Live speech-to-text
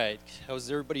right. How's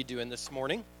everybody doing this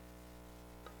morning?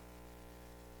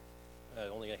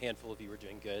 Only a handful of you are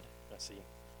doing good. I see.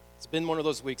 It's been one of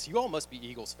those weeks. You all must be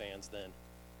Eagles fans then.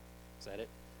 Is that it?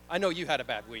 I know you had a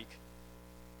bad week.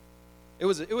 It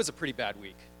was a pretty bad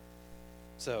week.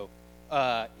 So,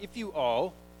 if you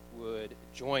all would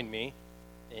join me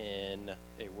in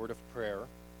a word of prayer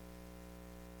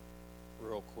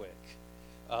real quick.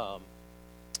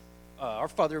 Our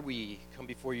Father, we come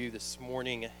before you this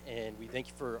morning, and we thank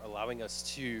you for allowing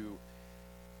us to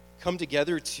come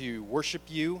together to worship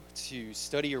you, to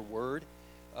study your word,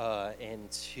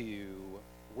 and to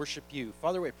worship you.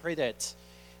 Father, I pray that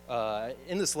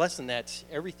in this lesson that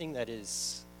everything that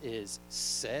is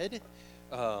said,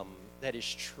 that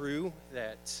is true,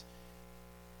 that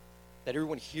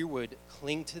everyone here would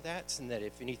cling to that, and that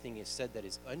if anything is said that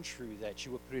is untrue, that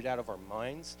you would put it out of our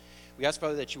minds. We ask,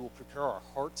 Father, that you will prepare our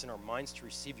hearts and our minds to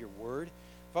receive your word.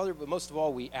 Father, but most of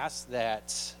all, we ask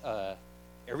that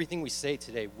everything we say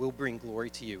today will bring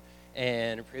glory to you.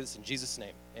 And I pray this in Jesus'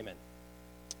 name. Amen.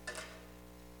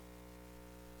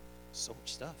 So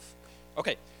much stuff.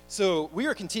 Okay, so we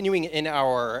are continuing in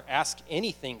our Ask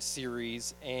Anything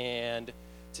series, and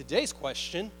today's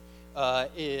question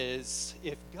is,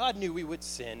 if God knew we would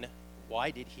sin, why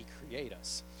did he create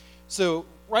us? So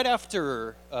right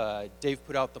after Dave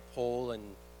put out the poll and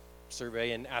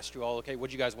survey and asked you all, okay, what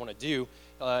do you guys want to do?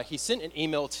 He sent an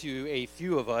email to a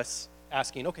few of us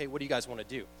asking, okay, what do you guys want to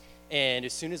do? And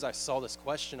as soon as I saw this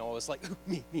question, I was like,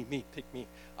 me, pick me.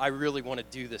 I really want to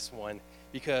do this one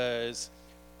because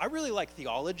I really like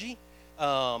theology,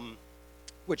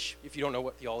 which if you don't know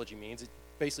what theology means, it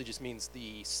basically just means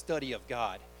the study of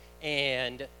God.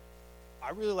 And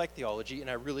I really like theology, and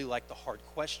I really like the hard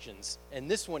questions. And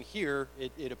this one here,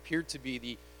 it appeared to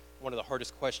be one of the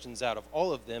hardest questions out of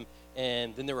all of them.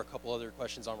 And then there were a couple other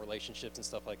questions on relationships and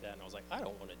stuff like that. And I was like, I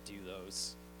don't want to do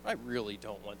those. I really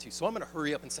don't want to. So I'm going to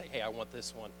hurry up and say, hey, I want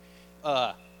this one.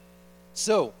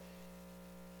 So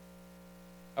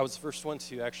I was the first one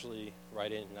to actually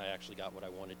write in, and I actually got what I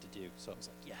wanted to do. So I was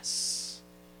like, yes.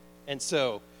 And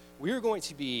so we are going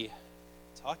to be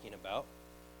talking about,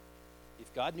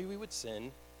 if God knew we would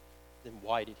sin, then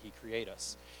why did he create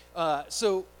us?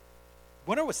 So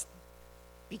when I was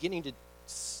beginning to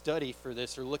study for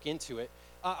this or look into it,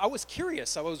 I was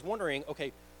curious. I was wondering,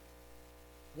 okay,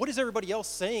 what is everybody else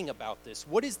saying about this?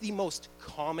 What is the most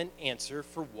common answer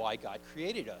for why God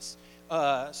created us?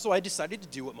 So I decided to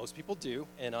do what most people do,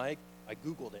 and I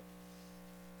Googled it.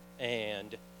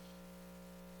 And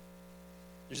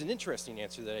there's an interesting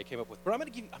answer that I came up with, but I'm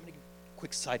going to give a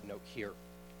quick side note here.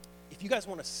 If you guys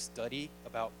want to study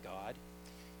about God,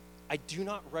 I do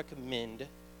not recommend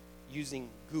using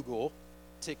Google,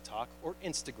 TikTok, or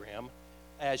Instagram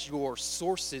as your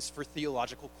sources for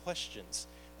theological questions.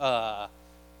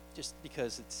 Just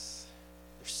because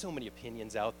there's so many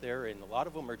opinions out there, and a lot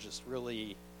of them are just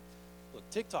really, look,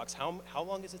 TikTok's, how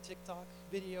long is a TikTok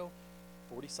video?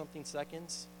 40-something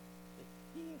seconds?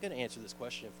 You ain't going to answer this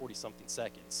question in 40-something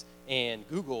seconds. And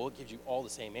Google gives you all the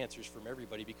same answers from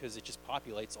everybody because it just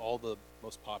populates all the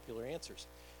most popular answers.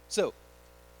 So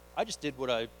I just did what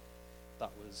I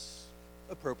thought was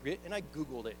appropriate, and I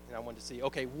Googled it, and I wanted to see,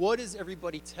 okay, what is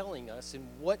everybody telling us, and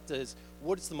what is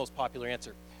the most popular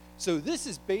answer? So this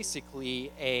is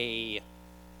basically a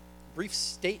brief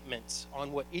statement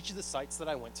on what each of the sites that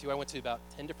I went to. I went to about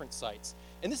 10 different sites.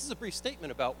 And this is a brief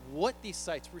statement about what these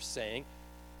sites were saying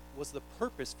was the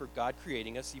purpose for God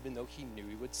creating us, even though he knew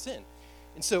we would sin.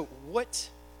 And so what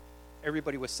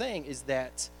everybody was saying is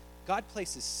that God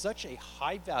places such a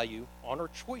high value on our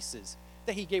choices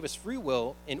that he gave us free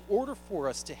will in order for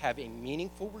us to have a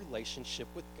meaningful relationship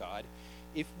with God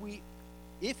if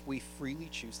we freely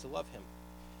choose to love him.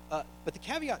 But the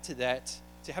caveat to that,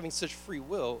 to having such free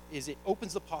will, is it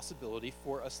opens the possibility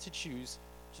for us to choose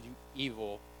to do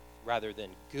evil rather than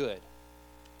good.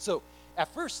 So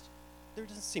at first, there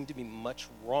doesn't seem to be much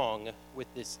wrong with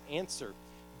this answer,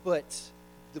 but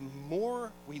the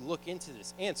more we look into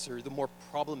this answer, the more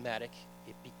problematic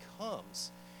it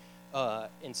becomes.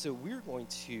 And so we're going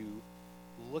to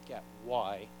look at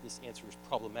why this answer is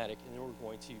problematic, and then we're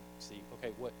going to see,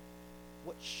 okay, what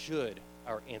should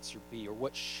our answer be, or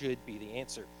what should be the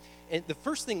answer? And the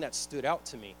first thing that stood out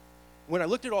to me when I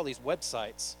looked at all these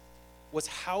websites was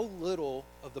how little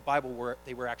of the Bible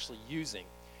they were actually using.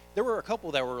 There were a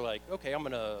couple that were like, okay, I'm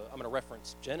gonna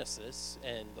reference Genesis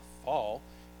and the fall,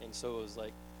 and so it was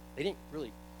like they didn't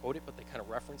really quote it, but they kind of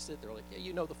referenced it. They were like, yeah,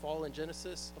 you know the fall in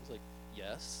Genesis? I was like,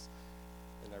 yes.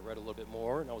 And I read a little bit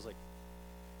more, and I was like,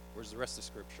 where's the rest of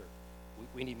Scripture?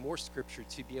 We need more Scripture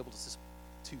to be able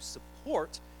to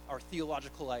support our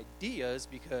theological ideas,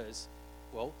 because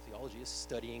Well, theology is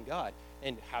studying God.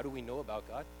 And how do we know about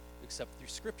God? Except through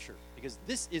Scripture. Because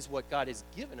this is what God has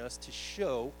given us to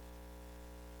show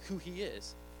who he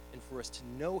is and for us to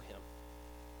know him.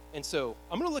 And so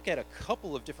I'm going to look at a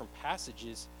couple of different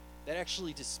passages that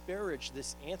actually disparage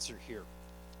this answer here.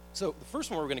 So the first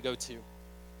one we're going to go to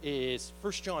is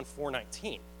 1 John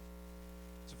 4:19.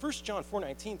 So 1 John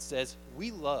 4:19 says,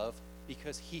 we love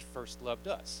because he first loved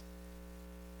us.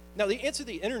 Now, the answer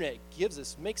the internet gives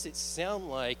us makes it sound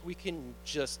like we can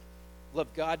just love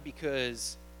God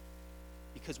because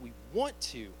we want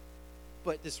to,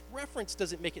 but this reference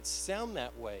doesn't make it sound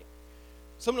that way.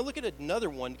 So I'm going to look at another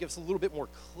one to give us a little bit more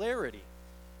clarity.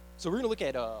 So we're going to look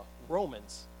at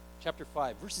Romans chapter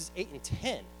 5, verses 8 and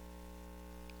 10.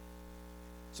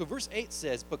 So verse 8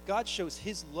 says, but God shows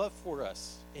his love for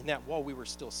us in that while we were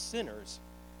still sinners,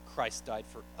 Christ died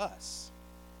for us.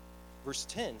 Verse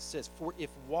 10 says, for if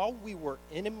while we were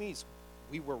enemies,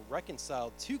 we were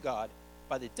reconciled to God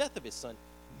by the death of his son,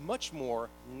 much more,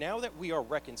 now that we are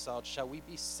reconciled, shall we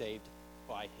be saved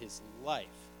by his life.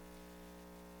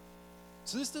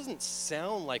 So this doesn't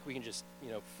sound like we can just,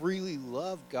 freely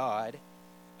love God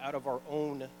out of our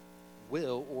own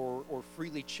will or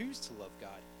freely choose to love God.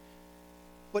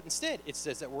 But instead, it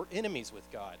says that we're enemies with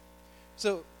God.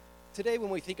 So today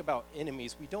when we think about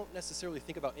enemies, we don't necessarily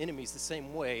think about enemies the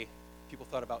same way people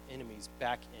thought about enemies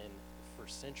back in the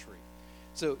first century.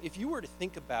 So if you were to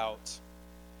think about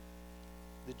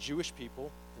the Jewish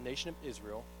people, the nation of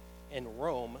Israel, and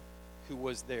Rome, who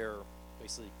was their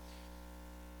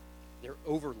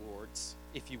overlords,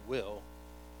 if you will,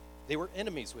 they were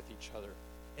enemies with each other.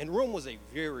 And Rome was a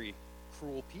very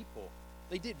cruel people.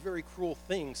 They did very cruel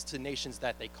things to nations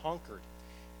that they conquered.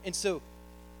 And so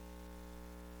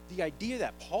the idea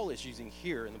that Paul is using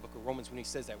here in the book of Romans when he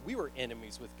says that we were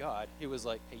enemies with God, he was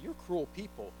like, hey, you're cruel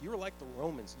people. You're like the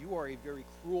Romans. You are a very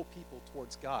cruel people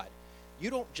towards God. You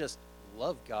don't just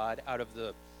love God out of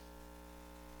the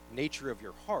nature of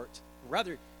your heart.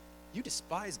 Rather, you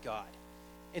despise God.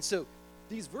 And so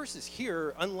these verses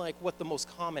here, unlike what the most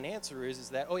common answer is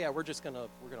that, oh yeah, we're gonna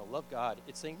love God.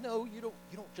 It's saying, no, you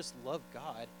don't just love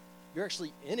God. You're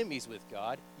actually enemies with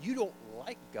God. You don't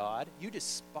like God. You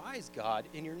despise God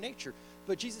in your nature.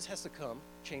 But Jesus has to come,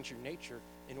 change your nature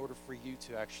in order for you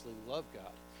to actually love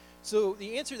God. So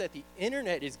the answer that the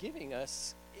internet is giving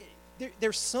us,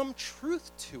 there's some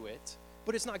truth to it,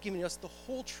 but it's not giving us the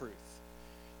whole truth.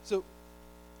 So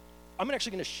I'm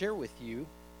actually going to share with you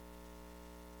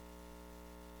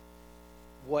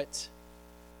what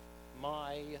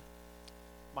my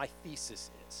thesis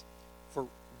is for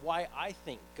why I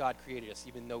think God created us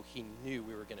even though he knew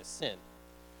we were going to sin.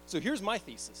 So here's my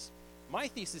thesis. My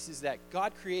thesis is that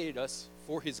God created us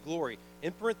for his glory.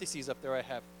 In parentheses up there I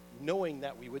have knowing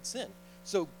that we would sin.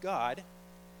 So God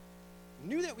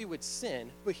knew that we would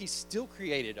sin, but he still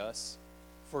created us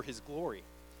for his glory.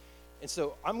 And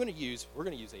so we're going to use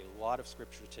a lot of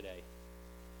scripture today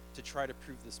to try to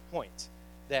prove this point,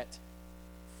 that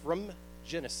from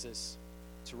Genesis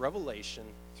to Revelation,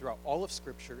 throughout all of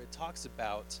Scripture, it talks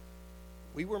about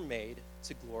we were made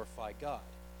to glorify God.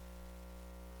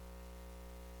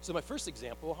 So my first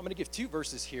example, I'm going to give two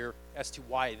verses here as to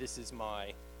why this is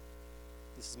my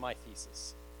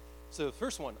thesis. So the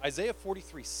first one, Isaiah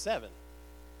 43:7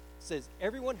 says,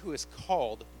 everyone who is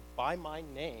called by my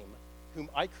name, whom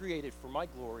I created for my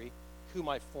glory, whom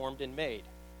I formed and made.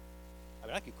 I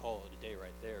mean, I could call it a day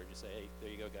right there and just say, hey, there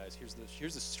you go, guys.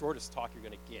 Here's the shortest talk you're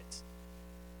going to get.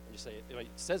 And just say, it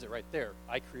says it right there.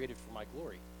 I created for my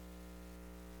glory.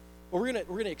 Well, we're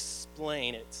gonna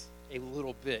explain it a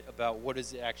little bit about what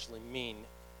does it actually mean.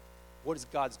 What is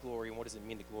God's glory and what does it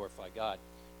mean to glorify God?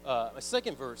 My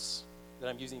second verse that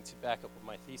I'm using to back up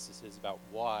my thesis is about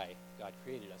why God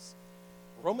created us.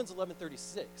 Romans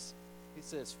 11:36. It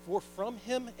says, for from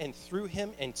him and through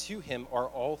him and to him are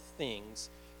all things.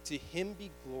 To him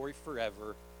be glory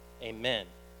forever. Amen.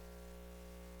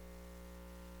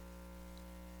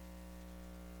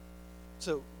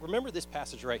 So remember this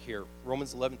passage right here,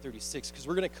 Romans 11:36, because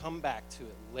we're going to come back to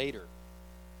it later.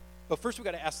 But first we've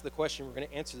got to ask the question, we're going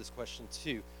to answer this question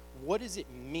too. What does it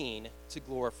mean to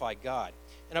glorify God?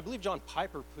 And I believe John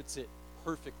Piper puts it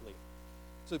perfectly.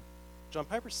 So John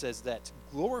Piper says that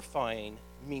glorifying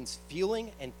means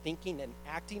feeling and thinking and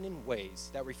acting in ways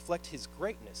that reflect his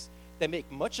greatness, that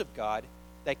make much of God,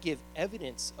 that give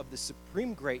evidence of the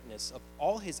supreme greatness of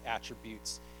all his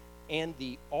attributes and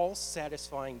the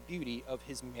all-satisfying beauty of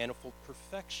his manifold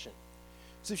perfection.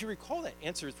 So if you recall that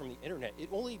answer from the internet, it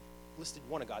only listed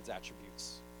one of God's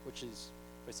attributes, which is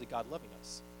basically God loving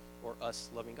us, or us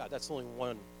loving God. That's only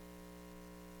one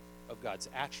of God's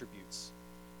attributes.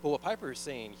 But what Piper is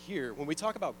saying here, when we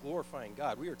talk about glorifying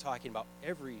God, we are talking about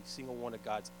every single one of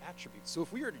God's attributes. So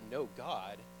if we are to know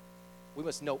God, we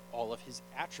must know all of his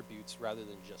attributes rather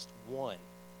than just one.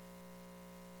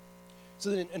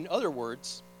 So then, in other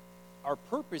words, our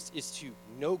purpose is to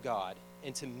know God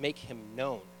and to make him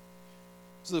known.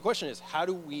 So the question is, how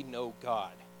do we know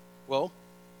God? Well,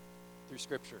 through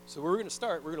Scripture. So we're going to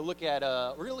start. We're going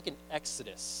to look in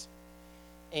Exodus,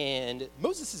 and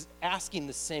Moses is asking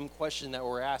the same question that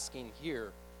we're asking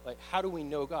here, like, how do we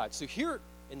know God? So here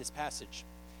in this passage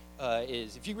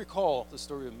is, if you recall the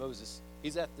story of Moses,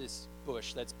 he's at this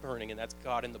bush that's burning, and that's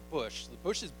God in the bush. So the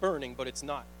bush is burning, but it's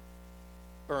not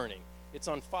burning. It's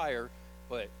on fire,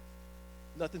 but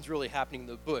nothing's really happening in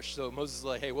the bush. So Moses is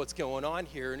like, hey, what's going on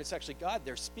here? And it's actually God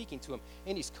there speaking to him,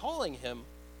 and he's calling him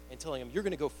and telling him, you're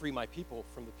going to go free my people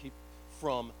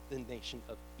from the nation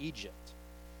of Egypt.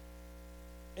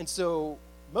 And so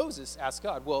Moses asked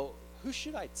God, well, who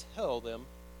should I tell them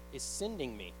is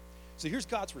sending me? So here's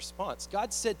God's response.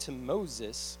 God said to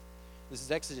Moses, this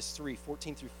is Exodus 3,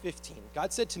 14 through 15.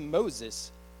 God said to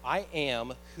Moses, I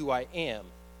am who I am.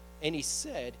 And he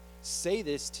said, say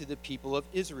this to the people of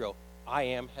Israel, I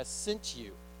am has sent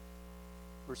you.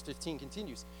 Verse 15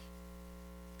 continues.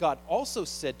 God also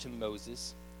said to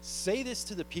Moses, say this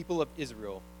to the people of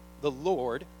Israel, the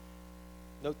Lord,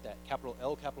 note that, capital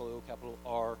L, capital O, capital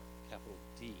R, capital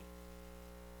D.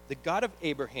 The God of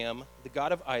Abraham, the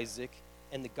God of Isaac,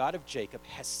 and the God of Jacob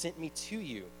has sent me to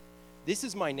you. This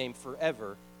is my name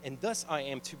forever, and thus I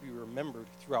am to be remembered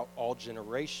throughout all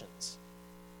generations.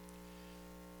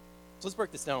 So let's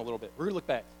break this down a little bit. We're going to look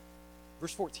back.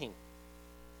 Verse 14.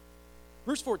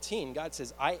 Verse 14, God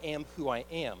says, I am who I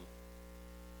am.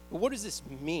 But what does this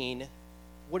mean?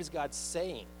 What is God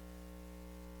saying?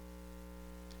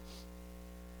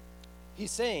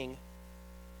 He's saying,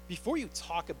 before you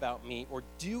talk about me or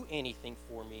do anything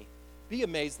for me, be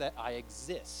amazed that I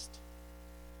exist.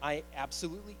 I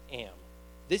absolutely am.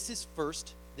 This is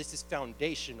first. This is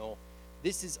foundational.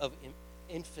 This is of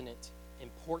infinite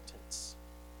importance.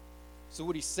 So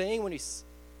what he's saying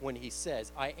when he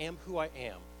says, I am who I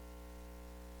am,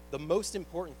 the most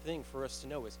important thing for us to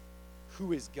know is,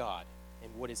 who is God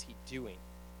and what is he doing?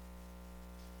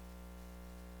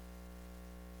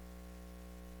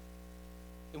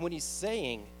 And when he's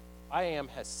saying, I am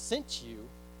has sent you,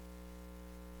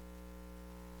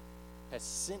 has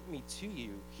sent me to you,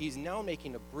 he's now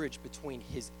making a bridge between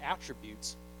his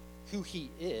attributes, who he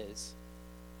is,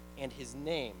 and his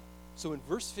name. So in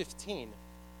verse 15,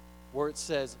 where it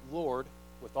says Lord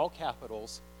with all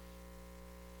capitals,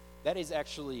 that is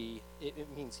actually, it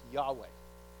means Yahweh.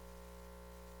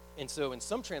 And so in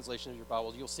some translations of your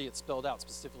Bible, you'll see it spelled out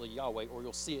specifically Yahweh, or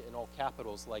you'll see it in all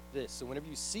capitals like this. So whenever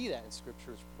you see that in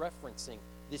Scripture, it's referencing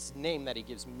this name that he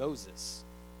gives Moses,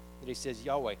 that he says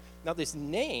Yahweh. Now this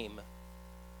name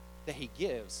that he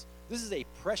gives, this is a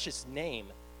precious name,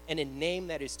 and a name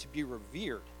that is to be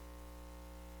revered.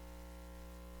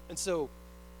 And so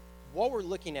while we're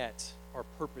looking at our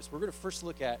purpose, we're going to first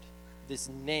look at this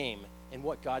name and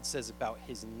what God says about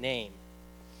his name.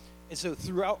 And so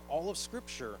throughout all of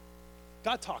Scripture,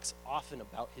 God talks often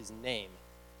about his name,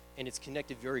 and it's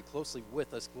connected very closely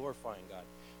with us glorifying God.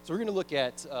 So we're going to look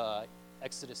at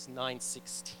Exodus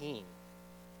 9:16.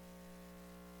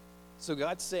 So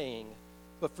God's saying,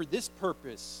 but for this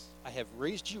purpose I have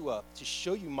raised you up to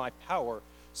show you my power,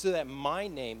 so that my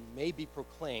name may be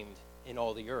proclaimed in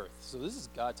all the earth. So this is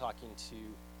God talking to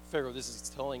Pharaoh. This is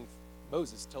telling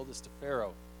Moses, tell this to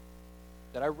Pharaoh,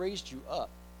 that I raised you up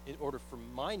in order for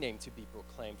my name to be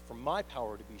proclaimed, for my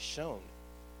power to be shown.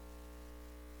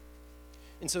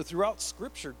 And so throughout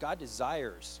Scripture, God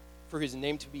desires for his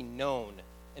name to be known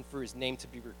and for his name to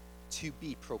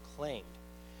be proclaimed.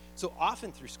 So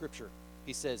often through Scripture,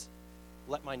 he says,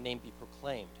 let my name be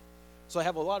proclaimed. So I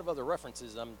have a lot of other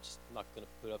references I'm just not going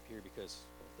to put up here because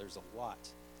there's a lot.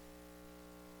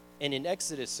 And in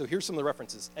Exodus, so here's some of the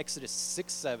references. Exodus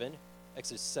 6:7,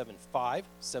 Exodus 7:5,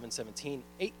 7:17,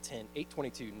 8:10,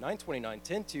 8:22, 9:29,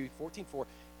 10:2, 14:4,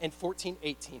 and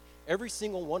 14:18. Every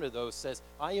single one of those says,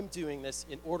 I am doing this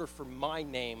in order for my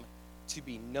name to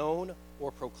be known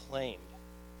or proclaimed.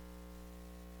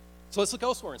 So let's look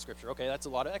elsewhere in Scripture. Okay, that's a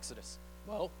lot of Exodus.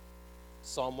 Well,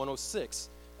 Psalm 106,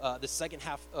 the second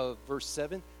half of verse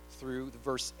 7 through the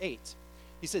verse 8.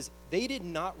 He says, they did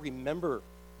not remember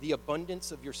the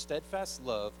abundance of your steadfast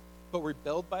love, but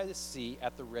rebelled by the sea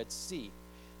at the Red Sea.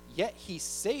 Yet he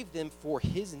saved them for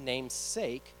his name's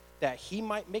sake, that he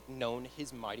might make known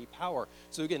his mighty power.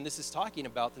 So again, this is talking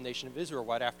about the nation of Israel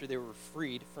right after they were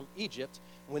freed from Egypt.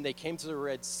 When they came to the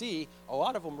Red Sea, a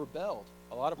lot of them rebelled.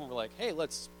 A lot of them were like, hey,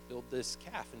 let's build this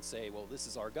calf and say, well, this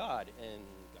is our God. And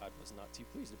God was not too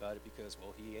pleased about it because,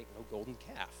 well, he ain't no golden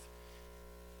calf.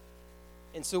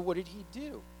 And so what did he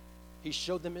do? He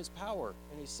showed them his power,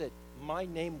 and he said, my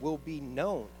name will be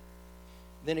known.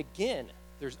 Then again,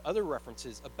 there's other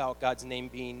references about God's name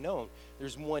being known.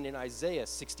 There's one in Isaiah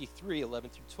 63,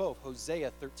 11 through 12,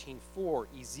 Hosea 13, 4,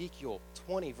 Ezekiel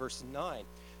 20, verse 9.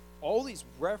 All these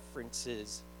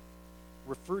references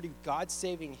refer to God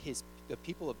saving the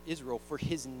people of Israel for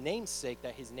his name's sake,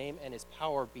 that his name and his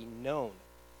power be known.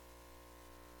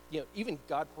 Even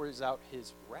God pours out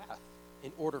his wrath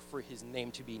in order for his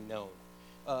name to be known.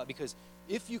 Because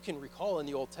if you can recall in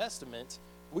the Old Testament,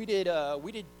 we did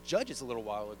Judges a little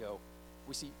while ago.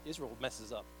 We see Israel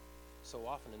messes up so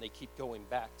often, and they keep going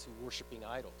back to worshiping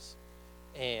idols.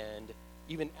 And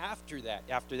even after that,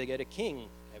 after they get a king,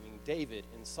 having David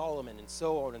and Solomon and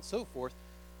so on and so forth,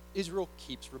 Israel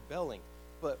keeps rebelling.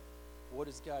 But what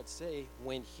does God say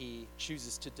when he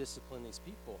chooses to discipline these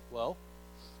people? Well,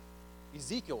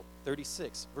 Ezekiel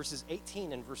 36, verses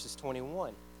 18 and verses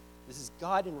 21. This is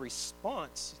God in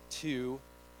response to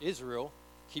Israel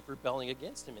keep rebelling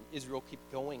against him, and Israel keep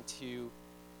going to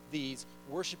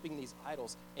worshiping these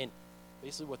idols. And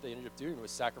basically what they ended up doing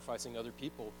was sacrificing other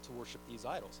people to worship these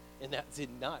idols. And that did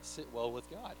not sit well with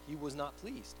God. He was not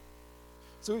pleased.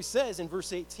 So he says in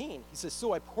verse 18, he says,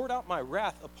 so I poured out my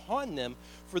wrath upon them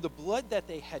for the blood that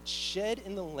they had shed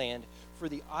in the land, for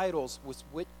the idols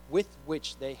with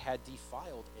which they had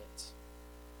defiled it.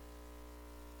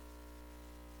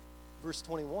 Verse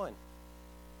 21,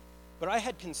 but I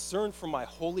had concern for my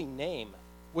holy name,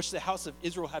 which the house of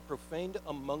Israel had profaned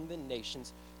among the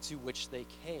nations to which they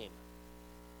came.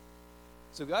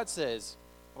 So God says,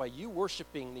 by you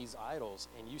worshiping these idols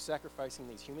and you sacrificing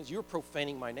these humans, you're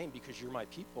profaning my name because you're my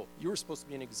people. You're supposed to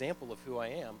be an example of who I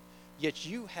am, yet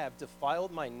you have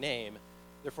defiled my name.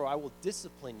 Therefore, I will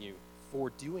discipline you for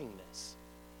doing this.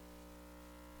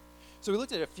 So we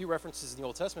looked at a few references in the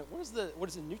Old Testament. What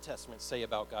does the New Testament say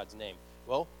about God's name?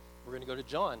 Well, we're going to go to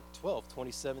John 12,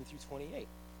 27 through 28.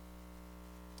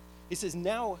 He says,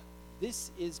 now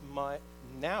is my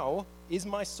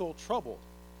soul troubled,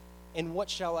 and what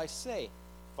shall I say?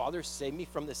 Father, save me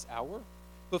from this hour?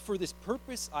 But for this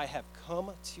purpose I have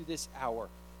come to this hour.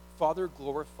 Father,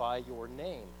 glorify your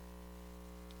name.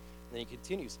 And then he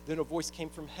continues, then a voice came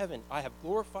from heaven. I have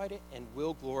glorified it and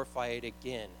will glorify it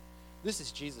again. This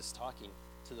is Jesus talking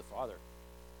to the Father.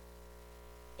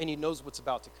 And he knows what's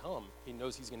about to come. He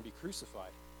knows he's going to be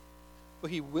crucified. But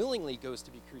he willingly goes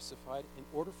to be crucified in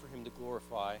order for him to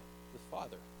glorify the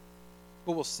Father.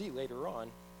 But we'll see later on,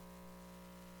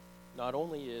 not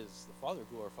only is the Father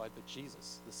glorified, but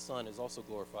Jesus, the Son, is also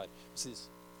glorified. This is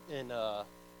in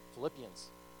Philippians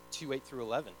 2, 8 through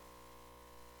 11.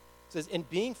 It says, and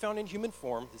being found in human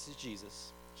form, this is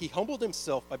Jesus, he humbled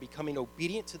himself by becoming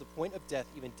obedient to the point of death,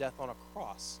 even death on a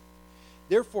cross.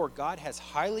 Therefore, God has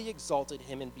highly exalted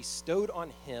him and bestowed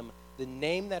on him the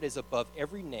name that is above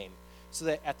every name, so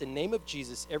that at the name of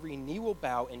Jesus, every knee will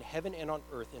bow in heaven and on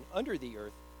earth and under the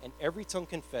earth, and every tongue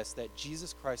confess that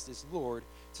Jesus Christ is Lord,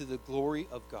 to the glory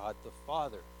of God the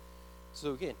Father.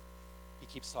 So again, he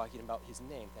keeps talking about his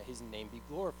name, that his name be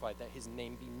glorified, that his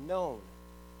name be known.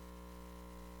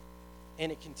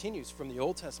 And it continues from the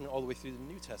Old Testament all the way through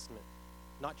the New Testament.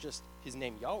 Not just his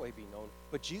name Yahweh be known,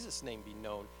 but Jesus' name be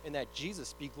known, and that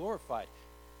Jesus be glorified.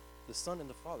 The Son and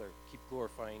the Father keep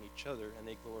glorifying each other, and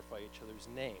they glorify each other's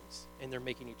names, and they're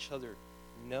making each other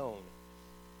known.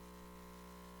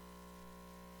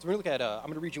 So we're going to look at, I'm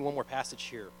going to read you one more passage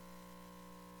here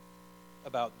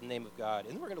about the name of God,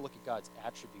 and then we're going to look at God's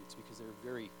attributes because they're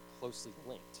very closely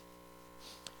linked.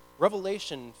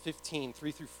 Revelation 15,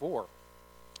 3 through 4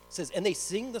 says, and they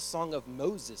sing the song of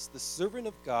Moses, the servant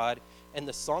of God, and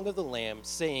the song of the Lamb,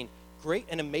 saying, great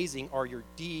and amazing are your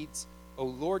deeds, O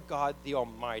Lord God the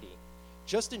Almighty.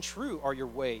 Just and true are your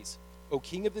ways, O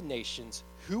King of the nations.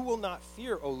 Who will not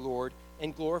fear, O Lord,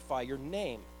 and glorify your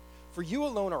name? For you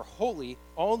alone are holy.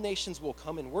 All nations will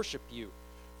come and worship you,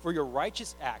 for your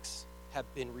righteous acts have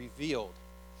been revealed.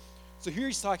 So here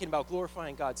he's talking about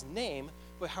glorifying God's name,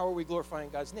 but how are we glorifying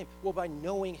God's name? Well, by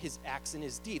knowing his acts and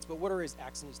his deeds. But what are his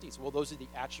acts and his deeds? Well, those are the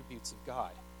attributes of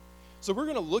God. So we're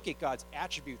going to look at God's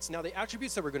attributes. Now, the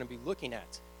attributes that we're going to be looking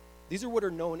at, these are what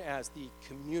are known as the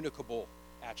communicable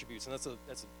attributes. And that's a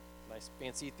nice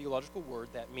fancy theological word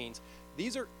that means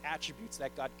these are attributes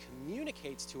that God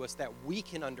communicates to us that we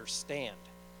can understand.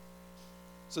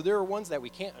 So there are ones that we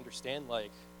can't understand,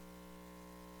 like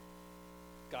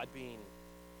God being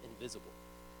invisible.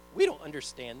 We don't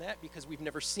understand that because we've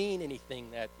never seen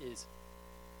anything that is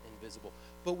invisible.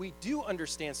 But we do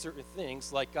understand certain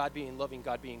things like God being loving,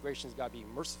 God being gracious, God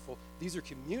being merciful. These are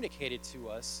communicated to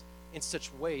us in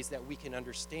such ways that we can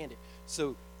understand it.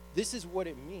 So this is what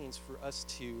it means for us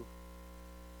to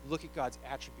look at God's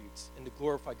attributes and to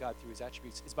glorify God through his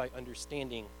attributes, is by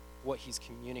understanding what he's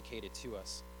communicated to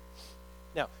us.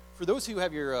 Now, for those who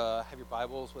have your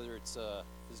Bibles, whether it's a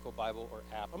physical Bible or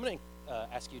app, I'm going to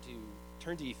ask you to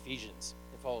turn to Ephesians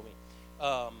and follow me.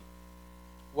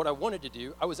 What I wanted to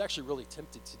do, I was actually really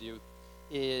tempted to do,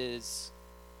 is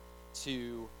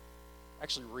to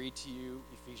actually read to you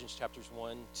Ephesians chapters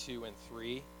 1, 2, and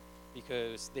 3,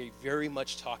 because they very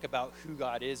much talk about who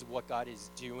God is, what God is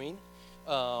doing.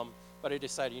 But I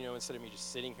decided, instead of me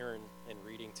just sitting here and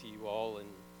reading to you all and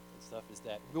stuff, is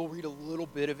that we'll read a little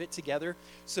bit of it together.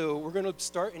 So we're going to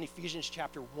start in Ephesians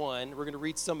chapter 1. We're going to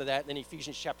read some of that. And then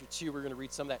Ephesians chapter 2, we're going to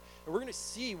read some of that. And we're going to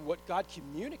see what God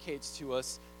communicates to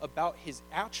us about his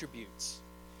attributes.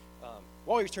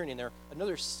 While you're turning there,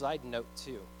 another side note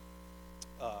too.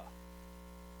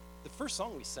 The first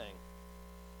song we sang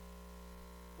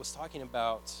was talking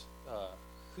about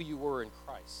who you were in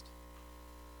Christ.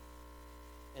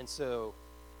 And so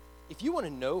if you want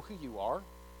to know who you are,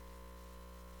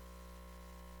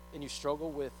 and you struggle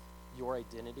with your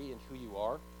identity and who you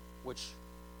are, which,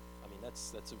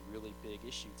 that's a really big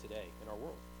issue today in our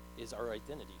world, is our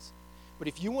identities. But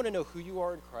if you want to know who you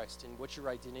are in Christ and what your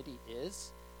identity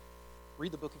is,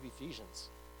 read the book of Ephesians,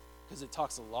 because it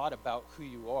talks a lot about who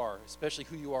you are, especially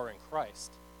who you are in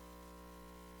Christ.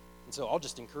 And so I'll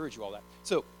just encourage you all that.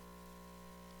 So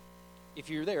if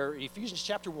you're there, Ephesians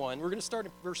chapter 1, we're going to start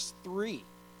in verse 3.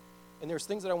 And there's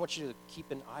things that I want you to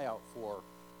keep an eye out for,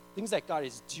 things that God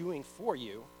is doing for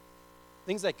you,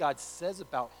 things that God says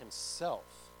about himself.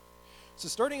 So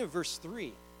starting in verse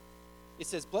 3, it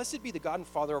says, "Blessed be the God and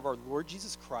Father of our Lord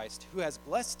Jesus Christ, who has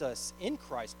blessed us in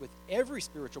Christ with every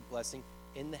spiritual blessing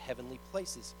in the heavenly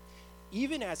places,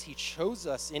 even as he chose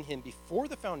us in him before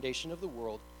the foundation of the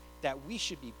world, that we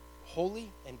should be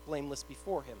holy and blameless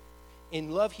before him.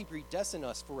 In love he predestined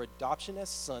us for adoption as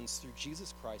sons through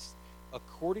Jesus Christ,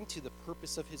 according to the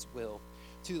purpose of his will,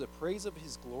 to the praise of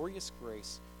his glorious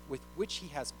grace, with which he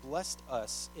has blessed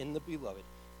us in the beloved.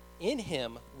 In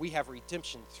him we have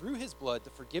redemption through his blood, the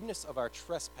forgiveness of our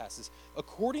trespasses,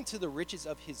 according to the riches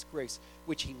of his grace,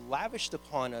 which he lavished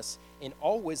upon us in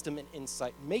all wisdom and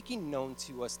insight, making known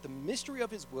to us the mystery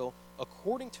of his will,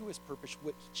 according to his purpose,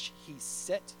 which he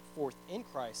set forth in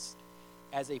Christ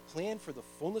as a plan for the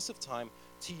fullness of time,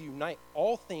 to unite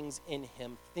all things in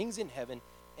him, things in heaven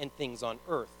and things on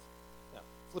earth." Now,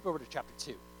 flip over to chapter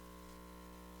 2.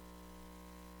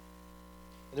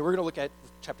 And then we're going to look at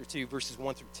chapter 2, verses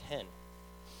 1 through 10.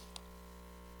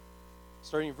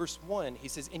 Starting in verse 1, he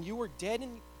says, "And you were dead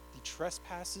in the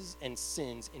trespasses and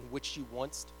sins in which you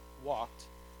once walked,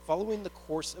 following the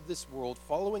course of this world,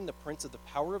 following the prince of the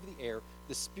power of the air,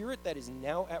 the spirit that is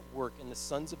now at work in the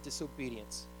sons of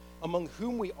disobedience, among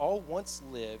whom we all once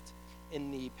lived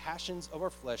in the passions of our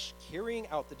flesh, carrying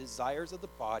out the desires of the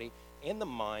body and the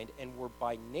mind, and were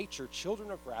by nature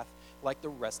children of wrath like the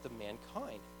rest of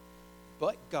mankind.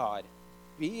 But God,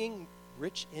 being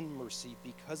rich in mercy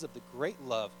because of the great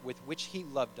love with which he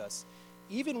loved us,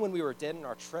 even when we were dead in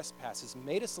our trespasses,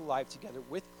 made us alive together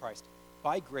with Christ.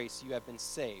 By grace you have been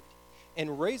saved,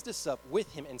 and raised us up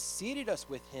with him and seated us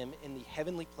with him in the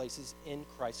heavenly places in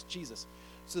Christ Jesus,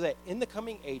 so that in the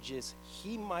coming ages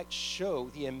he might show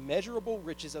the immeasurable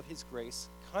riches of his grace,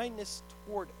 kindness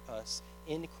toward us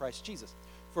in Christ Jesus.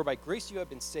 For by grace you have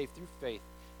been saved through faith,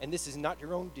 and this is not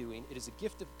your own doing. It is a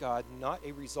gift of God, not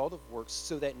a result of works,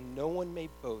 so that no one may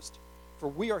boast. For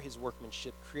we are his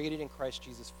workmanship, created in Christ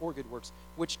Jesus for good works,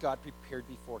 which God prepared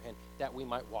beforehand, that we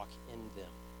might walk in them."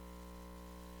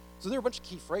 So there are a bunch of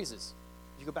key phrases.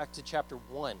 If you go back to chapter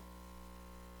 1,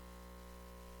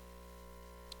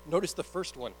 notice the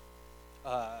first one,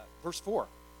 verse 4.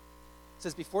 It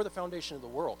says, "Before the foundation of the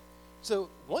world."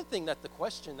 So one thing that the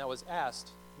question that was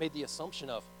asked made the assumption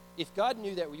of, if God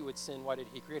knew that we would sin, why did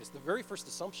he create us? The very first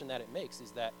assumption that it makes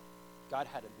is that God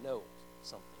had to know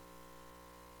something.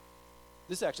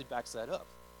 This actually backs that up,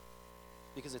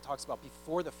 because it talks about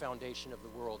before the foundation of the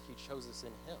world, he chose us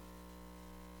in him.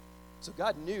 So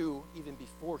God knew even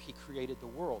before he created the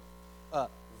world.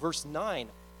 Verse 9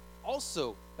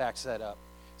 also backs that up.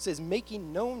 It says,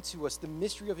 "Making known to us the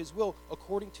mystery of his will,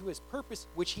 according to his purpose,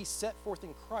 which he set forth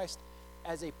in Christ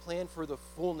as a plan for the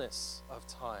fullness of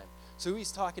time." So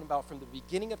he's talking about from the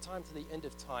beginning of time to the end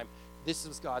of time, this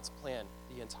was God's plan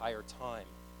the entire time.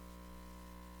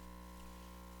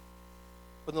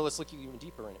 But then let's look even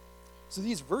deeper in it. So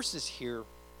these verses here,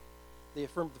 they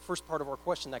affirm the first part of our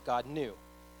question, that God knew.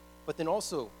 But then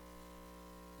also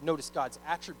notice God's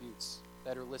attributes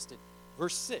that are listed.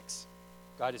 Verse 6,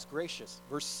 God is gracious.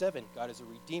 Verse 7, God is a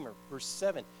redeemer. Verse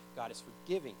 7, God is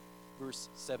forgiving. Verse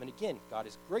 7 again, God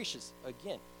is gracious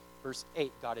again. Verse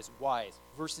 8, God is wise.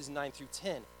 Verses 9 through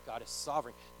 10, God is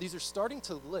sovereign. These are starting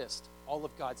to list all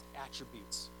of God's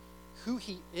attributes, who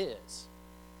he is.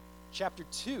 Chapter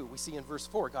 2, we see in verse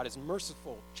 4, God is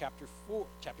merciful. Chapter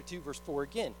 2, verse 4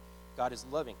 again, God is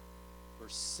loving.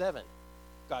 Verse 7,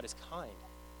 God is kind.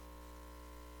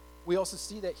 We also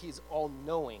see that he is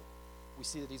all-knowing. We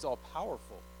see that he's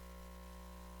all-powerful.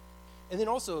 And then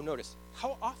also notice,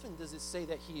 how often does it say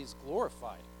that he is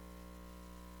glorified?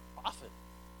 Often.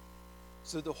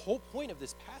 So the whole point of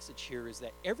this passage here is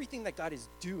that everything that God is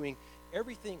doing,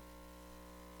 everything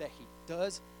that he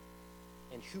does,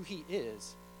 and who he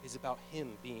is about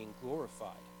him being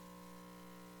glorified.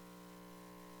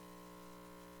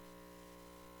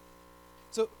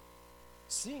 So,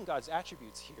 seeing God's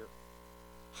attributes here,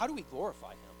 how do we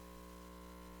glorify him?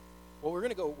 Well, we're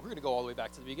going to go all the way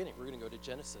back to the beginning. We're going to go to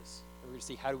Genesis. And we're going to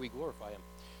see how do we glorify him.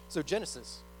 So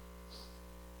Genesis,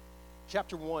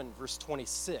 chapter 1, verse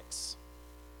 26,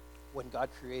 when God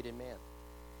created man.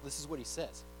 This is what he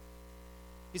says.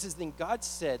 He says, "Then God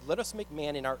said, 'Let us make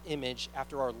man in our image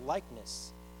after our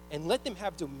likeness, and let them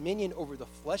have dominion over the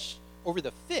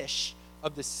fish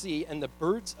of the sea and the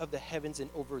birds of the heavens and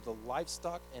over the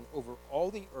livestock and over all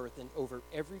the earth and over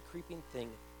every creeping thing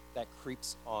that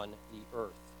creeps on the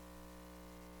earth.'"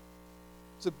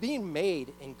 So being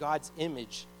made in God's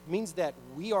image means that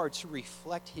we are to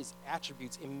reflect his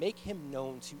attributes and make him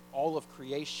known to all of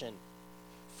creation.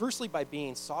 Firstly, by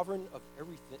being sovereign of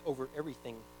everything, over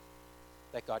everything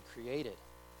that God created.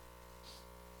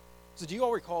 So do you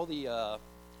all recall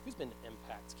who's been to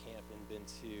Impact Camp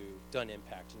and done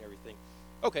Impact and everything?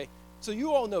 Okay, so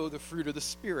you all know the fruit of the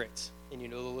Spirit, and you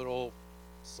know the little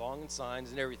song and signs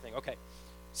and everything. Okay,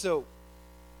 so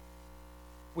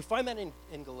we find that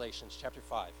in Galatians chapter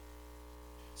 5.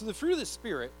 So the fruit of the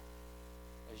Spirit,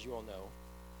 as you all know,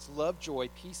 it's love, joy,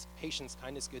 peace, patience,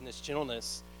 kindness, goodness,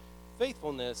 gentleness,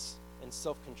 faithfulness, and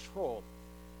self-control.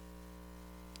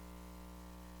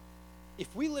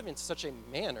 If we live in such a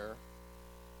manner,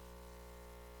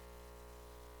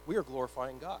 we are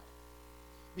glorifying God.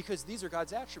 Because these are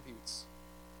God's attributes.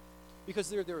 Because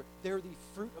they're the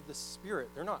fruit of the Spirit.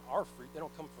 They're not our fruit. They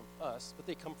don't come from us, but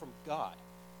they come from God.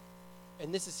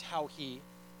 And this is how he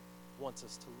wants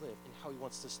us to live and how he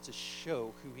wants us to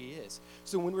show who he is.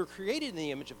 So when we're created in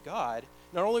the image of God,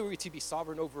 not only are we to be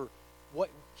sovereign over what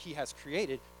he has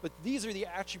created, but these are the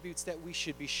attributes that we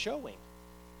should be showing.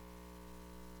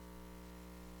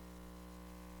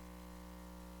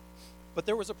 But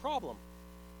there was a problem.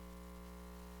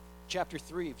 Chapter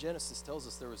 3 of Genesis tells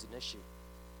us there was an issue.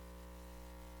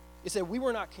 It said we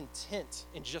were not content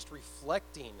in just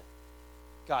reflecting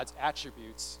God's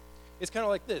attributes. It's kind of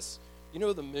like this. You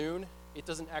know the moon? It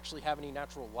doesn't actually have any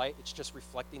natural light. It's just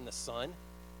reflecting the sun.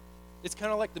 It's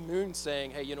kind of like the moon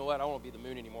saying, hey, you know what? I don't want to be the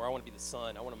moon anymore. I want to be the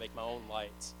sun. I want to make my own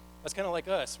lights. That's kind of like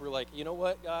us. We're like, you know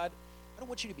what, God? I don't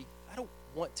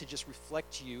want to just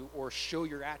reflect you or show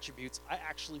your attributes. I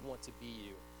actually want to be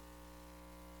you.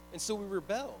 And so we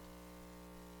rebelled.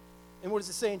 And what does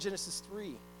it say in Genesis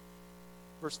 3,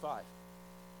 verse 5? It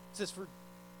says,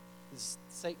 this is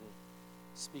Satan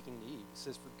speaking to Eve. It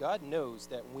says, "For God knows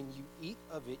that when you eat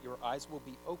of it, your eyes will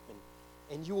be open,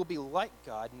 and you will be like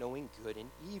God, knowing good and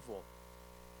evil."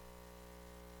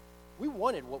 We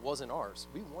wanted what wasn't ours.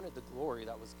 We wanted the glory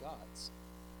that was God's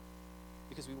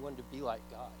because we wanted to be like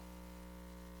God.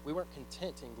 We weren't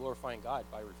content in glorifying God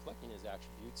by reflecting his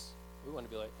attributes. We wanted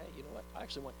to be like, hey, you know what? I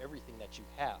actually want everything that you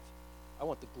have. I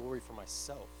want the glory for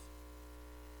myself.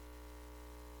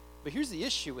 But here's the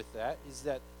issue with that, is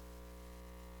that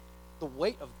the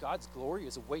weight of God's glory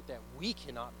is a weight that we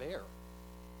cannot bear.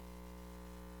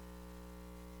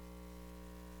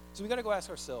 So we got to go ask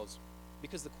ourselves,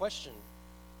 because the question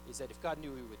is that if God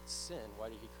knew we would sin, why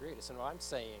did he create us? And I'm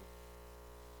saying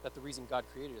that the reason God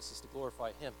created us is to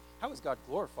glorify him. How is God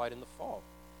glorified in the fall?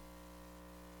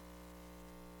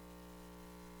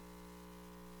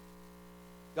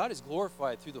 God is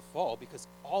glorified through the fall because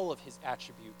all of his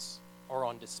attributes are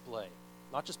on display.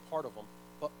 Not just part of them,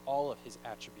 but all of his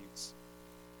attributes.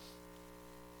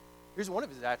 Here's one of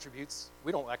his attributes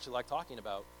we don't actually like talking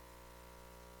about.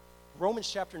 Romans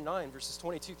chapter 9, verses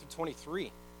 22 through 23.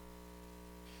 It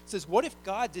says, "What if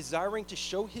God, desiring to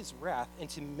show his wrath and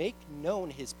to make known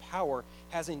his power,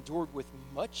 has endured with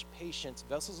much patience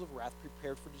vessels of wrath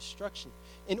prepared for destruction,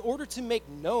 in order to make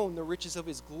known the riches of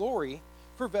his glory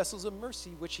for vessels of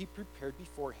mercy, which he prepared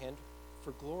beforehand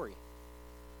for glory?"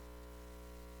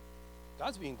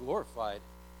 God's being glorified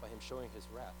by him showing his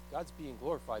wrath. God's being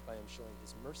glorified by him showing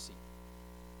his mercy.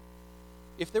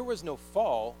 If there was no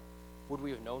fall, would we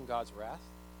have known God's wrath?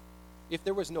 If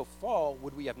there was no fall,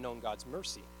 would we have known God's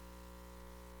mercy?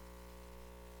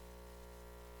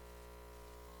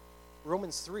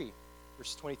 Romans 3,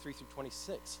 verses 23 through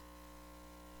 26.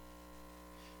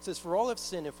 It says, "For all have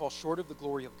sinned and fall short of the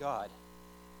glory of God,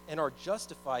 and are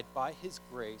justified by his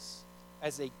grace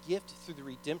as a gift through the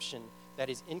redemption that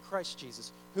is in Christ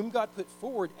Jesus, whom God put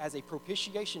forward as a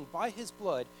propitiation by his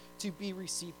blood to be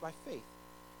received by faith.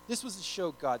 This was to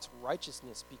show God's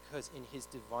righteousness, because in his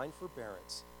divine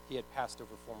forbearance he had passed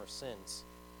over former sins."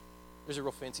 There's a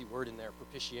real fancy word in there,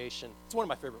 propitiation. It's one of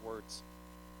my favorite words.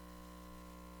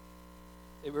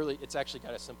 It's actually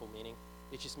got a simple meaning.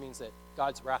 It just means that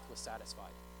God's wrath was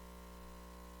satisfied.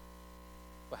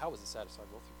 But how was it satisfied?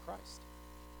 Well, through Christ.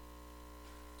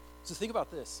 So think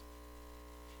about this.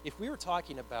 If we were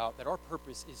talking about that our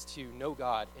purpose is to know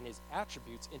God and his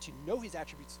attributes, and to know his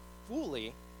attributes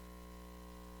fully,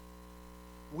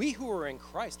 we who are in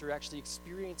Christ are actually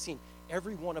experiencing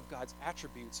every one of God's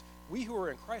attributes. We who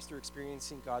are in Christ are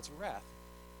experiencing God's wrath,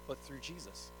 but through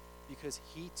Jesus, because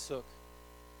he took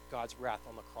God's wrath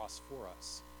on the cross for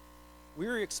us.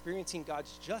 We're experiencing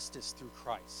God's justice through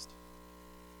Christ.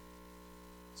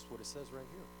 That's what it says right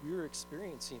here. We are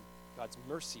experiencing God's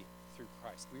mercy through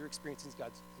Christ. We are experiencing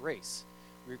God's grace.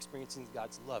 We are experiencing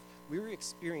God's love. We are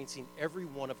experiencing every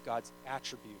one of God's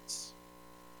attributes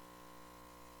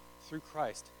through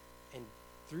Christ. And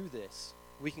through this,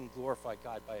 we can glorify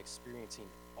God by experiencing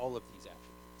all of these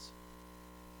attributes.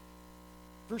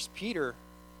 1 Peter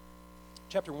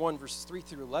chapter 1, verses 3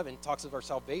 through 11 talks of our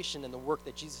salvation and the work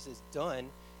that Jesus has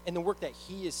done, and the work that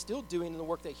he is still doing, and the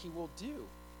work that he will do.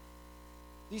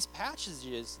 These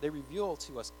passages, they reveal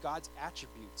to us God's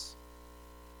attributes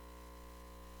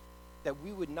that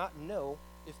we would not know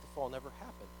if the fall never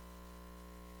happened.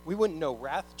 We wouldn't know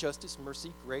wrath, justice,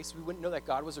 mercy, grace. We wouldn't know that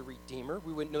God was a redeemer.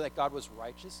 We wouldn't know that God was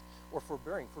righteous or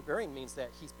forbearing. Forbearing means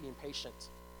that he's being patient,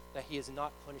 that he is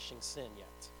not punishing sin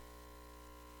yet.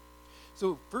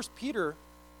 So 1 Peter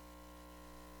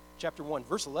chapter 1,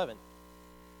 verse 11,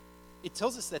 it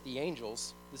tells us that the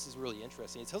angels, this is really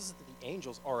interesting, it tells us that the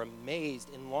angels are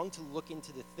amazed and long to look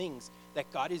into the things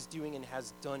that God is doing and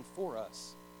has done for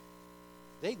us.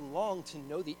 They long to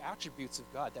know the attributes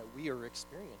of God that we are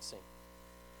experiencing.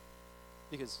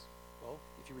 Because, well,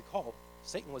 if you recall,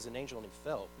 Satan was an angel and he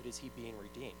fell, but is he being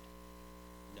redeemed?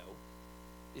 No.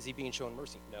 Is he being shown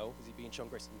mercy? No. Is he being shown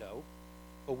grace? No.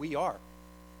 But we are.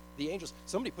 The angels,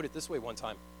 somebody put it this way one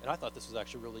time, and I thought this was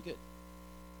actually really good.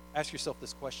 Ask yourself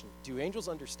this question: do angels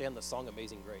understand the song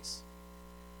Amazing Grace?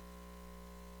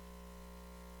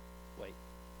 Wait,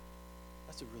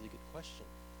 that's a really good question.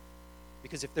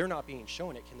 Because if they're not being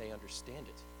shown it, can they understand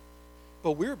it?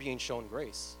 But we're being shown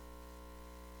grace,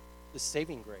 the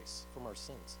saving grace from our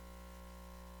sins.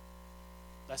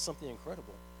 That's something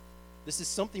incredible. This is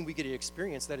something we get to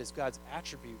experience that is God's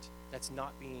attribute that's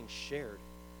not being shared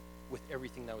with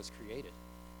everything that was created.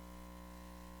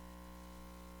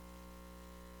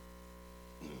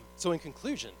 So in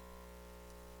conclusion,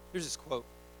 here's this quote.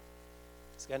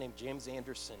 This guy named James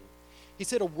Anderson. He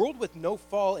said, "A world with no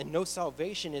fall and no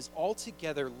salvation is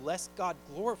altogether less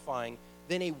God-glorifying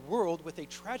than a world with a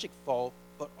tragic fall,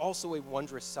 but also a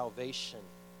wondrous salvation."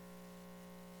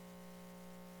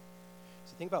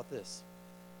 So think about this.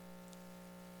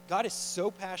 God is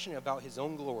so passionate about his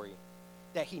own glory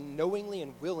that he knowingly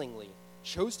and willingly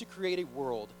chose to create a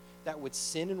world that would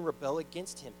sin and rebel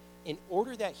against him in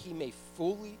order that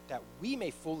we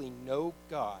may fully know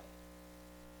God,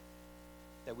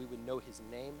 that we would know his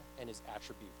name and his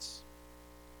attributes.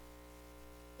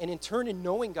 And in turn, in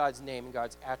knowing God's name and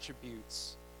God's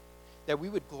attributes, that we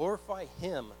would glorify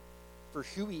him for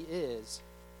who he is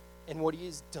and what he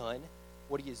has done,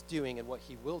 what he is doing, and what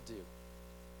he will do.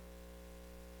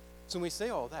 So when we say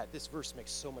all that, this verse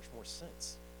makes so much more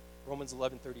sense. Romans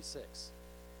 11:36.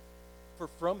 "For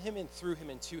from him and through him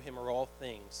and to him are all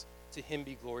things. To him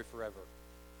be glory forever.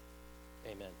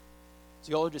 Amen."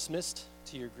 So y'all are dismissed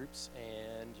to your groups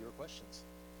and your questions.